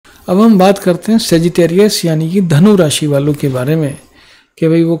अब हम बात करते हैं सेजिटेरियस यानी कि धनु राशि वालों के बारे में कि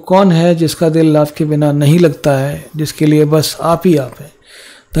भाई वो कौन है जिसका दिल आपके बिना नहीं लगता है, जिसके लिए बस आप ही आप हैं।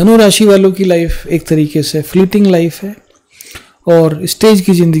 धनु राशि वालों की लाइफ एक तरीके से फ्लीटिंग लाइफ है और स्टेज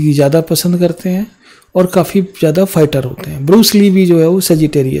की ज़िंदगी ज़्यादा पसंद करते हैं और काफ़ी ज़्यादा फाइटर होते हैं। ब्रूस ली भी जो है वो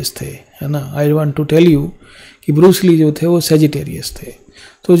सेजिटेरियस थे, है ना। I want to tell you कि ब्रूस ली जो थे वो सेजिटेरियस थे।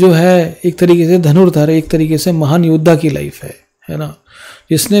 तो जो है एक तरीके से धनुर्धर एक तरीके से महान योद्धा की लाइफ है ना,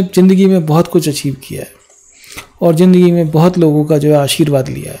 जिसने ज़िंदगी में बहुत कुछ अचीव किया है और ज़िंदगी में बहुत लोगों का जो है आशीर्वाद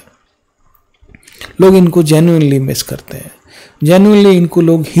लिया है। लोग इनको जेन्युइनली मिस करते हैं, जेन्युइनली इनको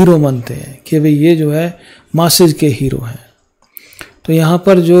लोग हीरो मानते हैं कि भाई ये जो है मासेज के हीरो हैं। तो यहाँ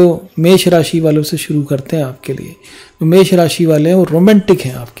पर जो मेष राशि वालों से शुरू करते हैं आपके लिए, जो मेष राशि वाले हैं वो रोमांटिक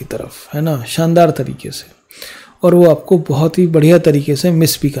हैं आपकी तरफ, है ना, शानदार तरीके से, और वो आपको बहुत ही बढ़िया तरीके से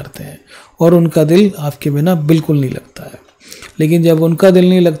मिस भी करते हैं और उनका दिल आपके बिना बिल्कुल नहीं लगता है। लेकिन जब उनका दिल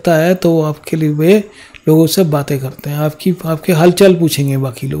नहीं लगता है तो वो आपके लिए वे लोगों से बातें करते हैं, आपके हालचाल पूछेंगे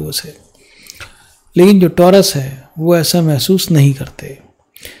बाकी लोगों से। लेकिन जो टॉरस है वो ऐसा महसूस नहीं करते।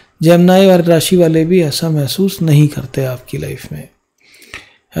 जेमिनी और राशि वाले भी ऐसा महसूस नहीं करते आपकी लाइफ में,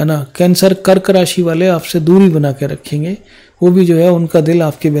 है ना। कैंसर कर्क राशि वाले आपसे दूरी बना के रखेंगे, वो भी जो है उनका दिल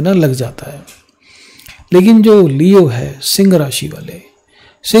आपके बिना लग जाता है। लेकिन जो लियो है सिंह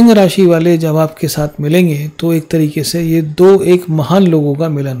राशि वाले जब आपके साथ मिलेंगे तो एक तरीके से ये दो एक महान लोगों का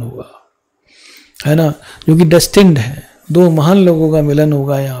मिलन होगा, है ना, जो कि डेस्टिन्ड है। दो महान लोगों का मिलन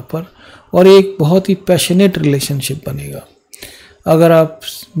होगा यहाँ पर और एक बहुत ही पैशनेट रिलेशनशिप बनेगा। अगर आप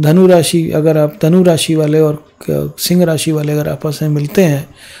धनु राशि वाले और सिंह राशि वाले अगर आपस में मिलते हैं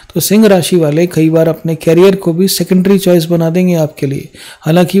तो सिंह राशि वाले कई बार अपने कैरियर को भी सेकेंडरी चॉइस बना देंगे आपके लिए।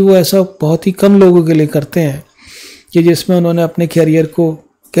 हालांकि वो ऐसा बहुत ही कम लोगों के लिए करते हैं कि जिसमें उन्होंने अपने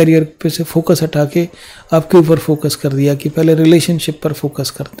कैरियर पे से फोकस हटा के आपके ऊपर फोकस कर दिया कि पहले रिलेशनशिप पर फोकस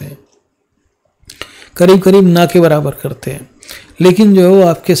करते हैं, करीब करीब ना के बराबर करते हैं। लेकिन जो है वो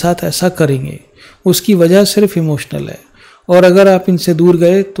आपके साथ ऐसा करेंगे, उसकी वजह सिर्फ इमोशनल है। और अगर आप इनसे दूर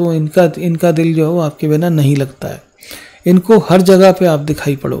गए तो इनका दिल जो है वो आपके बिना नहीं लगता है। इनको हर जगह पे आप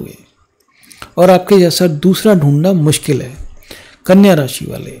दिखाई पड़ोगे और आपके जैसा दूसरा ढूंढना मुश्किल है। कन्या राशि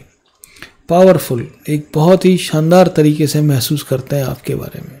वाले पावरफुल, एक बहुत ही शानदार तरीके से महसूस करते हैं आपके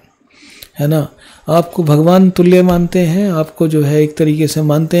बारे में, है ना। आपको भगवान तुल्य मानते हैं, आपको जो है एक तरीके से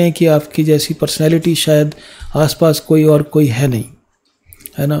मानते हैं कि आपकी जैसी पर्सनैलिटी शायद आसपास कोई है नहीं,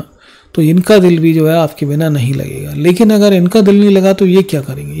 है ना। तो इनका दिल भी जो है आपके बिना नहीं लगेगा। लेकिन अगर इनका दिल नहीं लगा तो ये क्या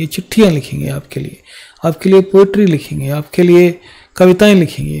करेंगे, ये चिट्ठियाँ लिखेंगे आपके लिए पोइट्री लिखेंगे, आपके लिए कविताएं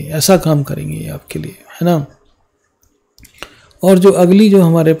लिखेंगे, ऐसा काम करेंगे आपके लिए, है ना। और जो अगली जो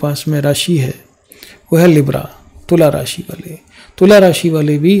हमारे पास में राशि है वो है लिब्रा, तुला राशि वाले। तुला राशि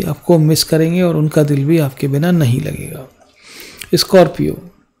वाले भी आपको मिस करेंगे और उनका दिल भी आपके बिना नहीं लगेगा। स्कॉर्पियो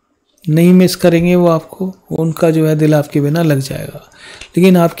नहीं मिस करेंगे वो आपको, उनका जो है दिल आपके बिना लग जाएगा।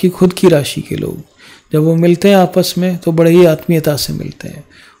 लेकिन आपकी खुद की राशि के लोग जब वो मिलते हैं आपस में तो बड़े ही आत्मीयता से मिलते हैं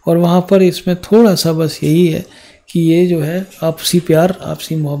और वहाँ पर इसमें थोड़ा सा बस यही है कि ये जो है आपसी प्यार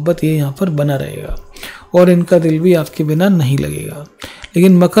आपसी मोहब्बत ये यहाँ पर बना रहेगा और इनका दिल भी आपके बिना नहीं लगेगा।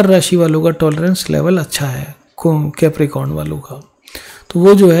 लेकिन मकर राशि वालों का टॉलरेंस लेवल अच्छा है कैप्रिकॉर्न वालों का, तो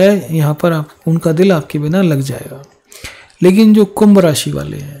वो जो है यहाँ पर उनका दिल आपके बिना लग जाएगा। लेकिन जो कुंभ राशि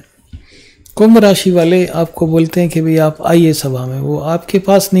वाले हैं, कुंभ राशि वाले आपको बोलते हैं कि भाई आप आइए सभा में, वो आपके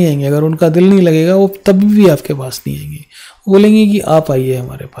पास नहीं आएंगे। अगर उनका दिल नहीं लगेगा वो तब भी आपके पास नहीं आएंगे, वो बोलेंगे कि आप आइए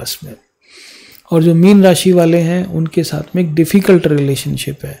हमारे पास में। और जो मीन राशि वाले हैं उनके साथ में एक डिफ़िकल्ट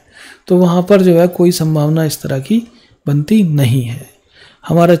रिलेशनशिप है, तो वहाँ पर जो है कोई संभावना इस तरह की बनती नहीं है।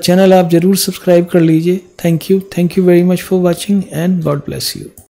 हमारा चैनल आप ज़रूर सब्सक्राइब कर लीजिए। Thank you very much for watching and God bless you.